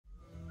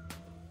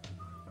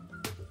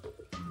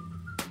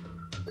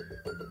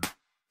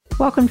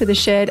Welcome to the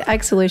Shared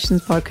Ag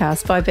Solutions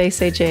podcast by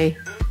BCG.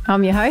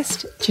 I'm your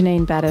host,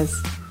 Janine Batters.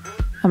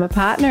 I'm a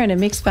partner in a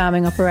mixed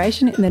farming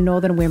operation in the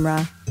northern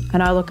Wimmera,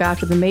 and I look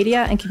after the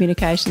media and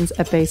communications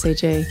at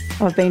BCG.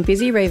 I've been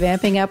busy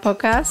revamping our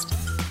podcast,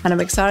 and I'm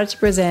excited to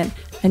present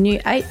a new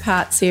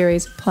 8-part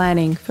series,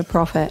 Planning for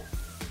Profit.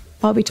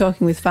 I'll be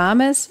talking with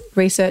farmers,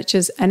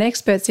 researchers and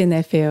experts in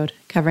their field,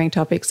 covering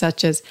topics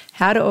such as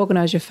how to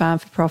organise your farm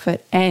for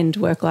profit and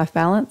work-life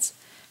balance,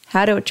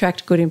 how to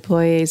attract good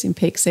employees in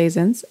peak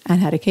seasons and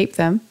how to keep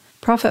them,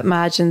 profit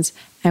margins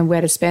and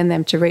where to spend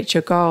them to reach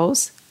your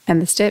goals,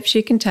 and the steps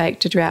you can take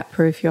to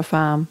drought-proof your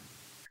farm.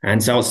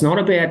 And so it's not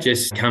about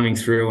just coming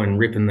through and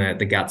ripping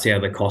the guts out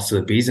of the cost of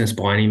the business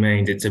by any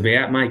means. It's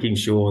about making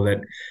sure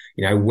that,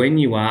 when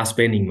you are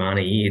spending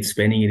money, it's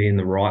spending it in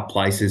the right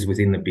places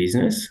within the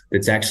business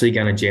that's actually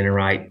going to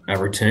generate a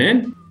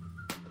return.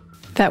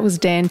 That was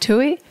Dan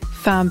Toohey,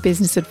 Farm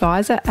Business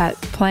Advisor at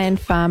Plan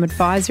Farm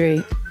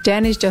Advisory.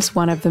 Dan is just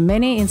one of the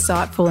many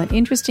insightful and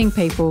interesting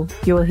people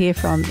you will hear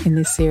from in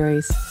this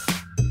series.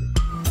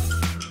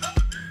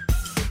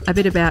 A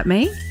bit about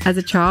me. As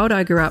a child,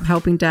 I grew up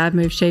helping Dad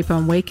move sheep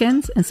on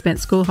weekends and spent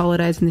school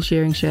holidays in the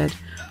shearing shed,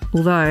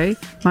 although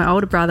my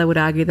older brother would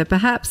argue that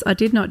perhaps I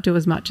did not do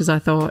as much as I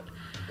thought.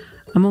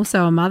 I'm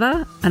also a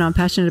mother, and I'm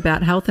passionate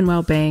about health and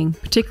well-being,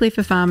 particularly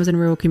for farmers and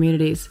rural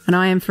communities, and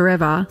I am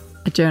forever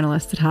a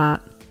journalist at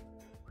heart.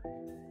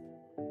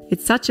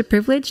 It's such a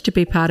privilege to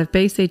be part of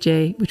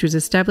BCG, which was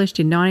established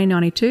in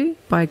 1992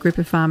 by a group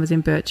of farmers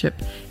in Birchip,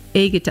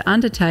 eager to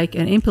undertake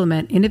and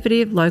implement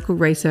innovative local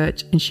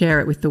research and share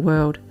it with the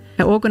world.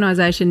 Our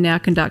organisation now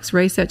conducts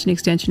research and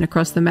extension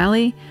across the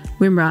Mallee,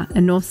 Wimmera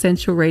and North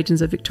Central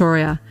regions of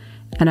Victoria,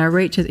 and our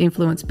reach has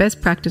influenced best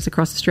practice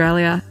across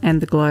Australia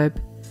and the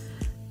globe.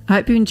 I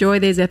hope you enjoy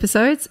these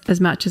episodes as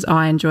much as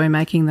I enjoy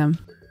making them.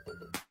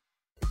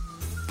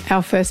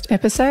 Our first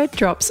episode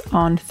drops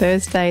on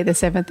Thursday the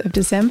 7th of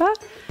December,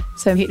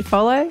 so hit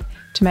follow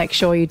to make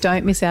sure you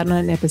don't miss out on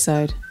an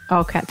episode.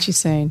 I'll catch you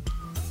soon.